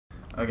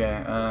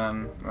Okay.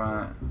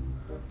 Right.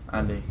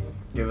 Andy,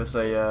 give us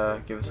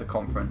a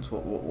conference.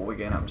 What we're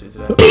getting up to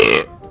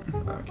today?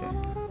 Okay.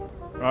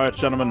 Right,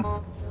 gentlemen,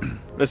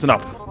 listen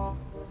up.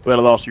 We're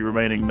the last few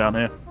remaining down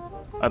here.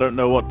 I don't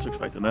know what to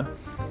expect in there.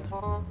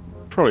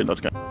 Probably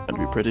not going to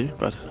be pretty,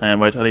 but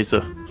anyway, I need to.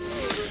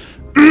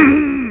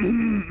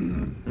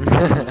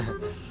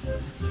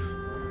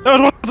 There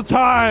was once a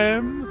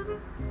time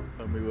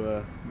when we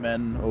were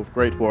men of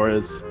great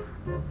warriors.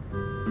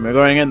 And we're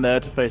going in there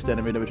to face the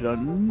enemy that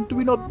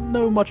we not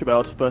know much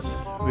about, but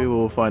we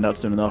will find out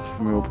soon enough,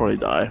 and we will probably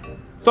die.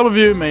 Some of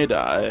you may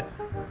die,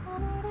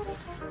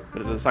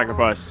 but it's a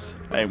sacrifice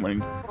I am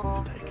willing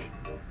to take.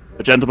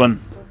 But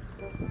gentlemen,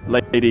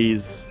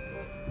 ladies,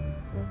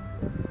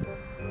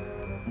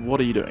 what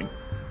are you doing?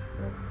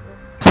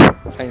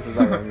 Playing some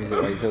background music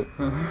while you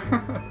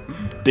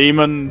talk.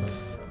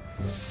 Demons,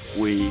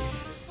 we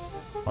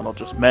are not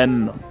just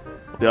men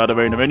of the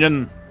Ardavarian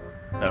Dominion.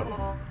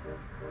 No.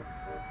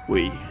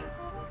 We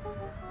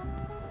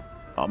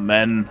are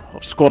men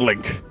of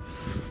Squadlink.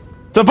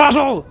 To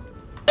battle!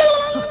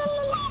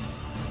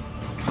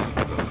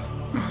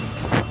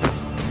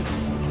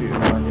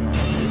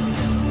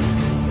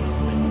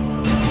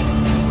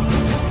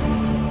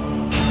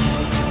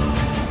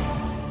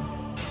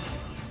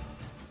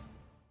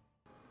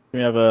 We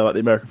have like the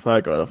American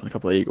flag going off and a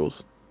couple of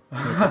eagles. A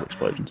couple of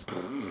explosions.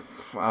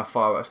 Our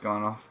fireworks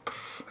going off.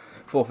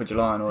 4th of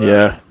July and all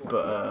Yeah. that.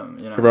 But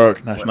you know.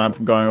 Heroic national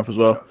anthem going off as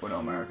well. We're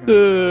not American.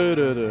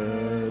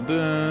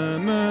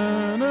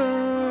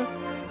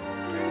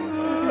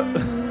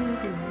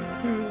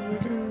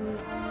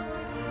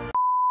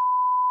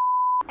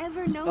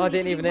 Oh, I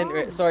didn't even enter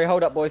it. Sorry,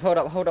 hold up, boys. Hold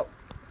up.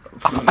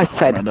 I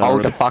said,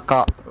 hold the fuck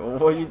up.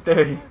 What are you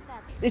doing?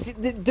 This is,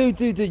 dude.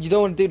 You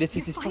don't want to do this.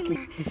 This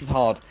is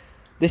hard.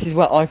 This is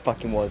where I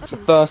fucking was the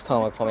first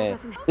time I come here.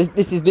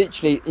 This is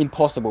literally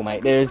impossible,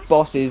 mate. There's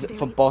bosses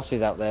for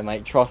bosses out there,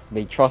 mate. Trust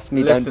me.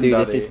 Listen, Don't do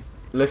Daddy. this.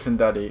 Listen,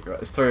 Daddy. Right,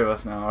 there's 3 of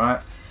us now,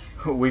 alright?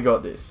 We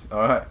got this,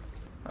 alright?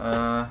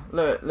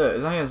 Look,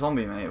 there's only a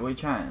zombie, mate. What are you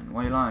chatting?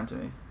 Why are you lying to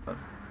me?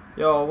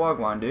 Yo,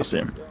 Wagwan, dude. I see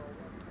him.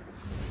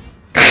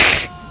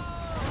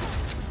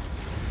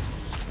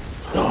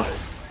 Die.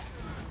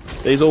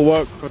 These all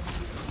work for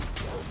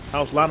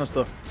House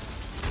Lannister.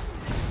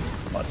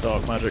 My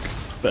dark magic.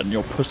 Better than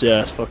your pussy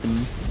ass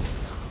fucking.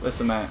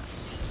 Listen, mate.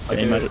 I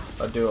do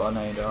what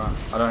I need, alright?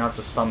 I don't have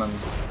to summon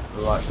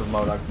the likes of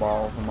Molag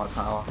Bal for my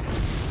power.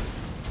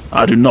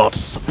 I do not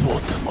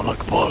support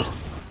Molag Bal.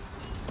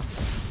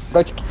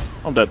 Gotcha.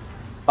 I'm dead.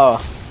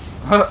 Oh.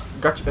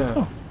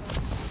 Gotcha.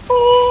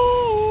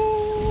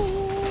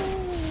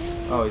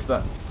 Oh, he's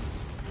back.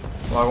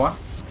 Wagwan?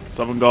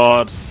 Summon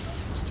God.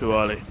 It's too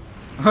early.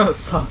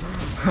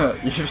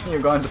 You're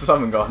going to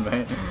summon God,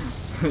 mate.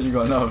 You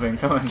got another thing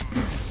coming.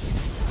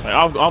 Mate,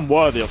 I'm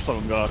worthy of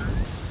Summon God.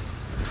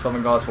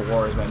 Summon God's for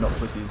warriors, mate, not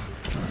pussies.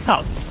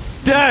 How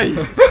dare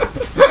you!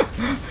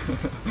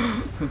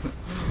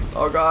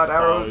 Oh God,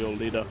 arrows! Oh, your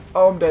leader.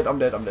 Oh, I'm dead.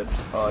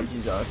 Oh,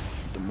 Jesus.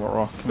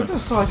 Tomorrow. Look at the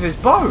size of his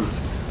bow!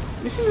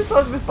 You see the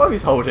size of his bow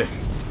he's holding?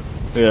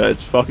 Yeah,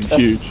 it's fucking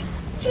huge.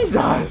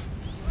 Jesus!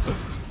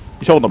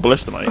 He's holding a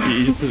ballista, mate.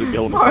 He's physically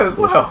holding Might a as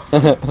ballista.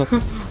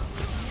 well.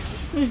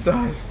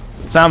 Jesus.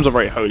 Sam's a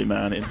very holy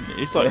man.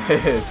 He's like,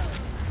 Yeah.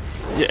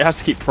 he has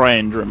to keep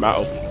praying during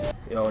battle.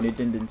 Yo, I need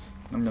din-dins.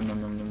 Nom nom nom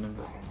nom nom nom.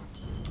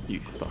 You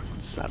fucking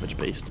savage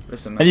beast.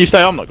 Listen, And you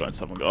say I'm not going to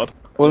Summon God.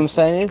 All I'm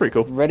saying is, pretty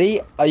cool.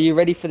 ready? Are you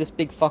ready for this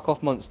big fuck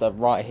off monster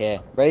right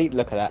here? Ready?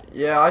 Look at that.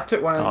 Yeah, I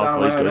took one of them Oh, down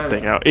God, he's on got my his own.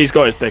 dick out. He's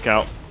got his dick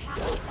out.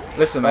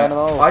 Listen, man,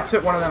 Animal. I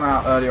took one of them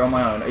out earlier on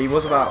my own. He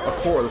was about a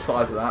quarter the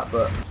size of that,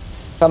 but...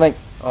 Coming.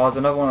 Oh, there's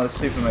another one of those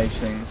super mage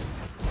things.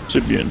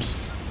 Super mutants.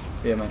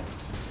 Yeah, mate.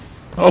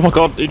 Oh my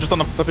God, he just done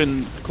a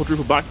flipping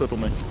quadruple backflip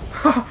on me.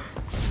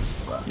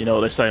 You know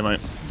what they say, mate.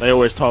 They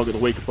always target the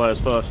weaker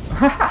players first.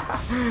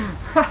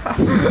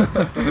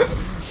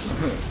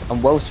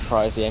 I'm well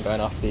surprised he ain't going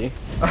after you.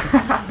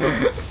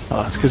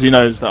 It's because he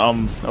knows that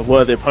I'm a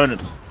worthy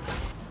opponent.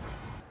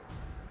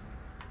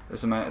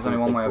 Listen, mate, there's only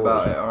one way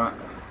about it, alright?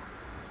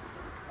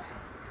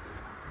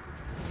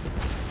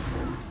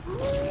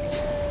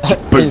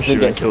 Instant you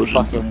gets and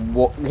kills you.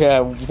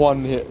 fucking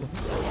one hit.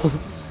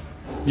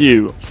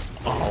 You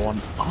are one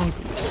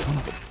ugly son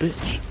of a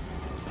bitch.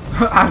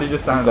 Andy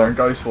just standing there and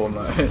goes for him,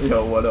 like,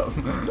 yo, what up?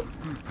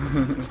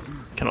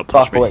 Cannot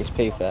touch Fuck me.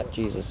 XP for that,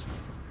 Jesus.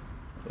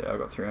 Yeah, I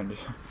got 300.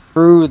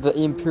 Through the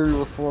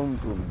Imperial Throne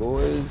Room,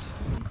 boys.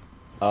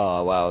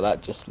 Oh wow,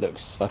 that just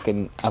looks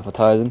fucking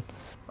appetizing.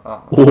 Oh,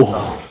 what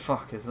the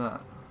fuck is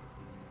that?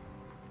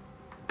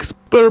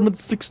 Experiment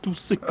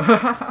 626.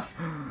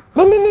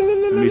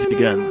 Meet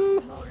again.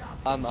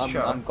 I'm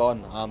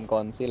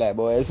gone. See you later,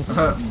 boys.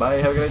 Bye,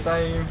 have a great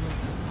time.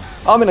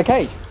 I'm in a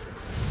cage.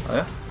 Oh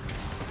yeah?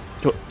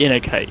 You're in a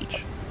cage.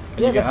 Can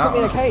Yeah, you they get put me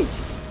in a out? cage.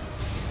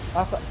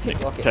 I have to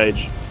picklocket.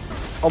 Cage.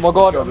 Oh my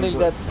god, Got I'm me,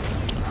 nearly boy. dead.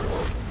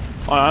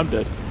 I'm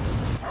dead.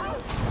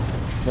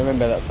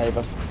 Remember that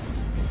favour.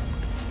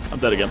 I'm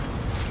dead again.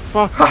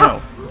 Fuck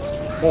hell.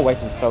 More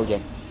wasting soldier.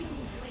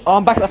 Oh,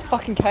 I'm back at the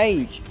fucking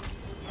cage.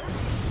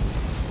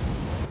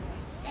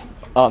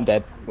 Oh, I'm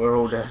dead. We're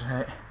all dead,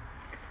 mate.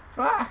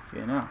 Fuck,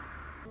 you know.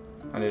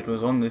 And it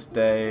was on this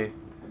day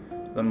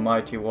the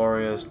mighty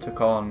warriors took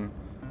on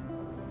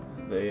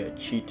the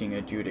cheating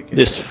adjudicator.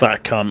 This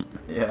fat cunt.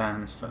 Yeah,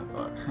 and this fat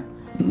fuck.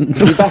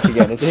 Is he back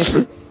again, is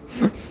he?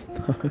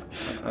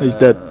 He's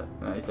dead.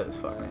 No, he's dead as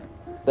fuck, mate.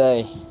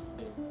 Day,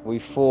 we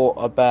fought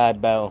a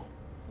bad battle.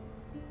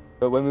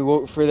 But when we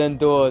walked through them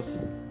doors,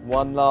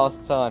 one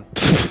last time,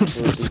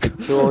 we were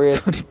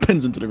victorious. Just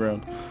pins him to the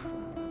ground.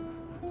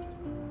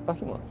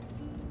 Fucking what?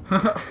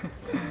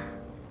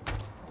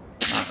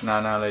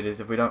 No,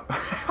 ladies, if we don't...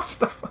 What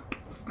the fuck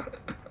is that?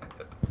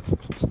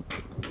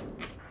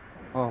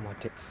 Oh, my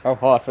dick's so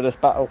hard for this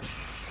battle.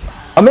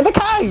 I'm in the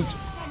cage!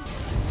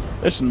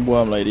 Listen,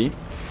 worm lady,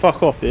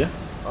 fuck off here.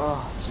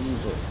 Oh,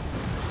 Jesus.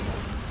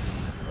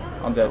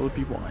 I'm That dead. would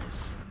be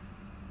wise.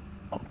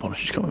 Oh,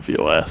 punish is coming for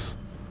your ass.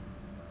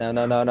 No.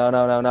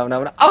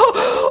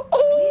 Oh!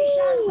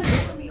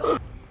 Oh!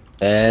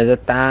 There's a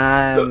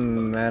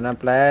time and a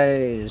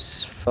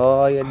place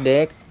for your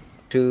dick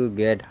to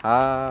get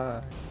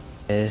hard.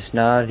 It's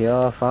not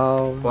your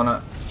fault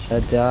Wanna...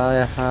 that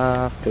I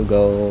have to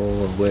go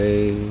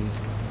away.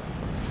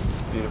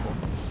 Beautiful.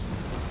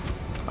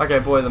 Okay,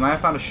 boys, I may have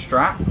found a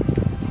strap.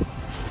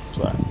 What's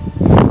that?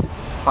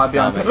 Hide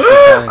behind Damn me. it,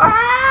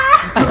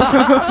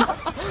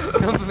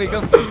 Come for me,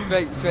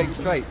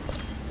 straight.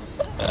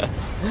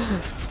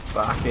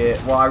 Fuck it.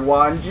 Why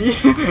one G?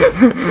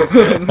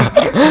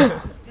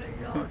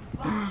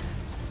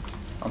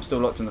 I'm still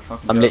locked in the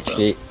fucking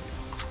jail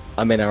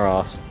I'm in her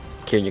ass.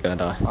 Kieran, you're gonna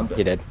die. I'm dead.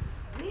 You're dead.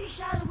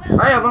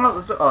 Hey, I'm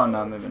not the... Oh,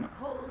 no, maybe not.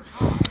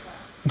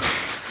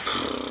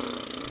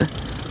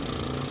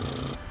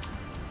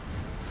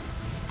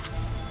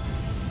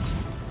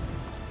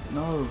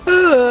 No.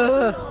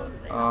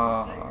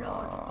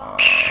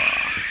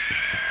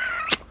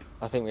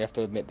 I think we have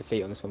to admit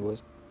defeat on this one,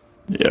 boys.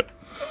 Yep.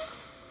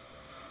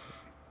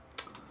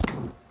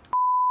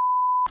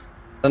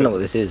 I don't know what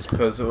this is.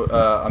 Because,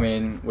 I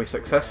mean, we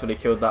successfully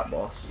killed that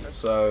boss,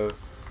 so...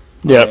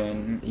 Yep. I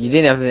mean, You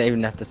didn't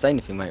even have to say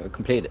anything, mate. We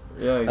completed it.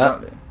 yeah,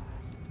 exactly.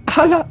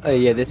 Oh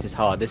yeah, this is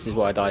hard. This is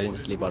why I died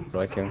instantly by the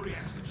way, Kieran.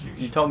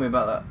 You told me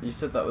about that. You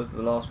said that was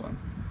the last one.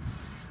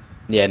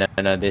 Yeah,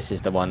 no, this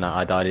is the one that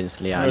I died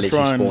instantly. I I'm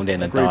literally trying spawned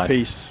in and agree died.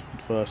 peace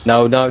first.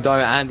 No, don't,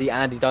 Andy,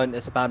 don't.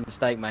 That's a bad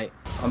mistake, mate.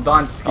 I'm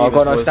dying to skews, Oh, I've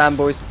got no boys. stand,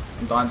 boys.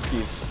 I'm dying to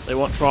skews. They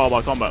want trial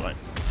by combat, mate.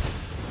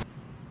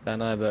 Don't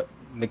know, but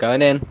they're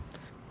going in.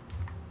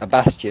 A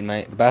bastion,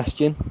 mate. The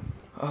bastion.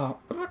 Oh.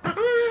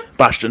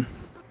 Bastion.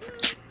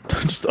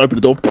 Just open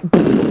the door.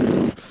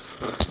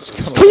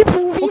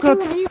 Oh god,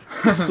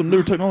 this is some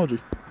new technology.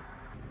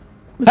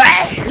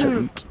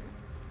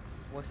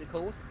 What's it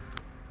called?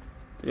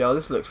 Yo,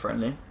 this looks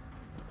friendly.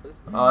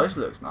 Oh, this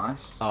looks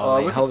nice. Oh,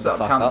 we mate, can hold set the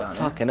fuck camp up. down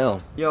here. Fucking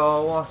hell.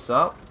 Yo, what's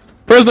up?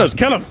 Prisoners,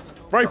 kill them!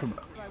 Rape them!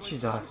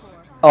 Jesus.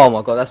 Oh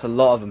my god, that's a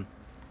lot of them.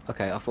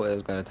 Okay, I thought it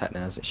was going to attack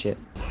now. Is it shit?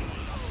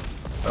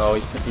 Oh,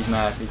 he's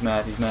mad. It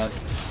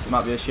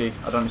might be a she.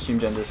 I don't assume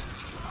genders.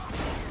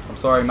 I'm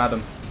sorry,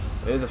 madam.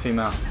 It is a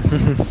female.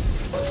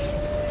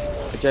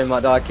 Joe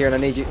might die, Kieran. I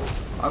need you.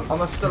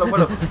 I'm still a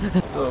Willop.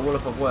 Still a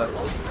Willop of work.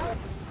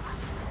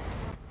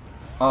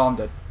 Oh, I'm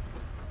dead.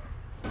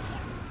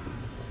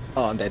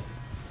 Oh, I'm dead.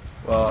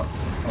 Well,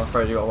 I'm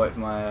afraid you gotta wait for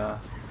my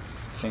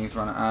things to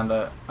run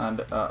out. And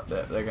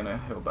they're gonna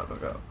heal back and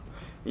go.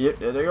 Yep,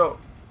 there they go.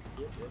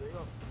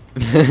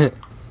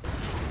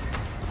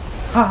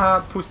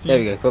 Haha, pussy. There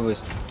we go,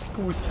 covers.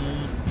 Pussy.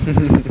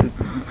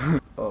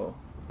 Oh,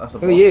 that's a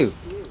boss. Who are you?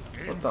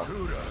 What the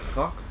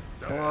fuck?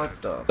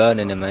 What the?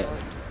 Burning him, mate.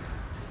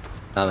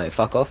 Nah, mate,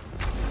 fuck off.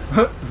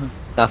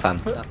 Nah,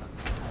 fam.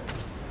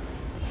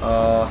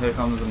 Oh, here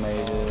comes the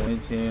major.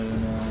 It's here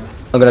now.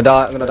 I'm gonna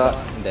die.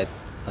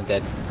 I'm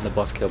dead. The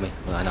boss killed me.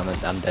 And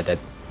I'm dead.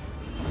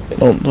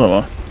 Oh,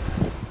 no.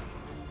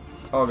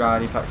 Oh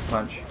god, he packs a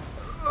punch.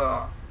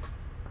 Ugh.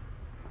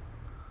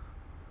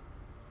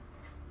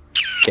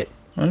 Shit.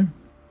 Oh,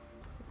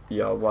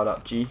 Yo, what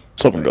up, G?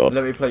 Sovereign God.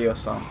 Let me play you a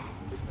song.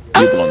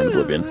 You belong in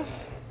Oblivion.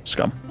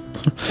 Scum.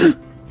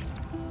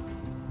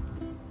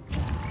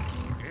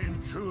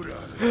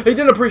 He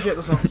didn't appreciate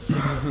the song.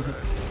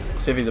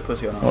 See if he's a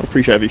pussy or I'd not.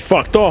 appreciate if he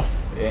fucked off!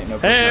 He ain't no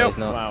pussy. Help! he's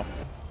not. Wow.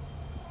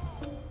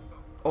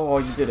 Oh,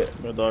 you did it.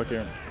 I'm gonna die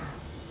here.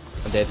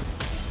 I'm dead.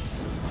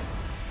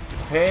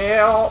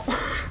 Help!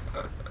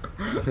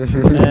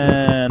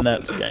 And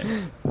that's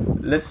game.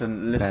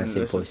 Listen.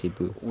 Pussy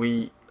boo.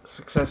 We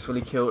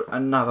successfully killed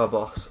another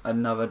boss,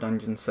 another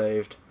dungeon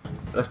saved.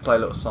 Let's play a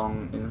little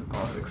song in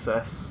our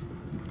success.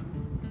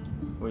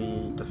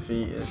 We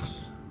defeated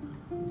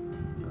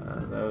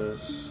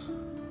those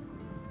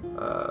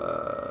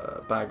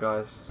bad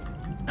guys.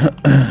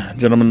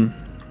 Gentlemen,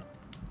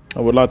 I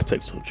would like to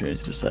take this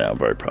opportunity to say I'm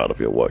very proud of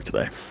your work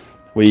today.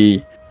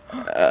 We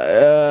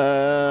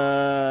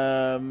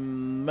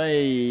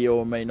may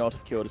or may not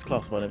have killed this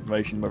classified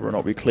information, whether or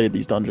not we cleared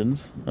these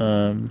dungeons.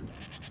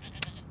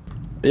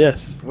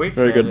 Yes, very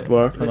cleared good it.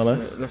 work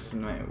nonetheless.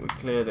 Listen, mate, we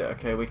cleared it.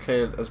 Okay, we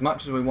cleared as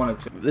much as we wanted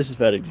to. This is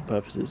for editing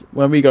purposes.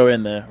 When we go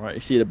in there, right, you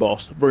see the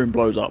boss, room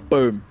blows up,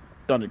 boom,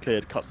 dungeon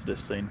cleared cuts to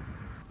this scene.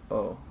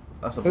 Oh,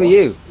 that's a Who boss. are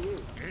you?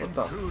 What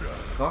the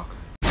fuck?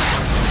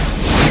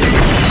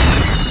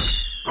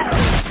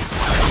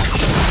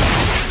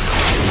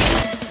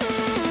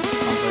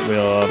 We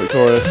are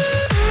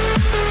victorious.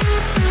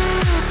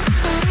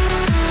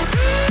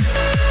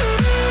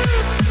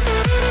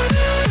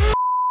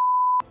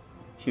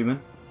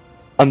 Human?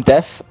 I'm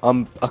deaf.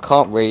 I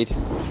can't read.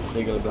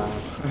 Legally blind.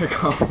 I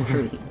can't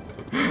read.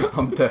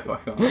 I'm deaf, I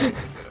can't read.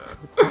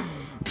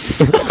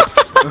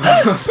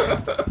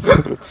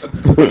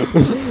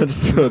 I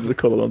just wanted to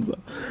call it on that.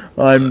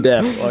 I'm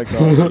deaf, I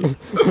can't read.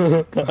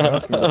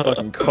 That's gonna be the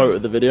fucking quote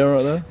of the video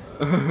right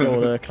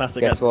there.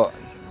 Classic. Guess what?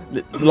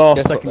 The last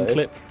Guess what, second though?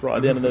 clip right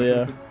at the end of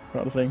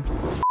the thing.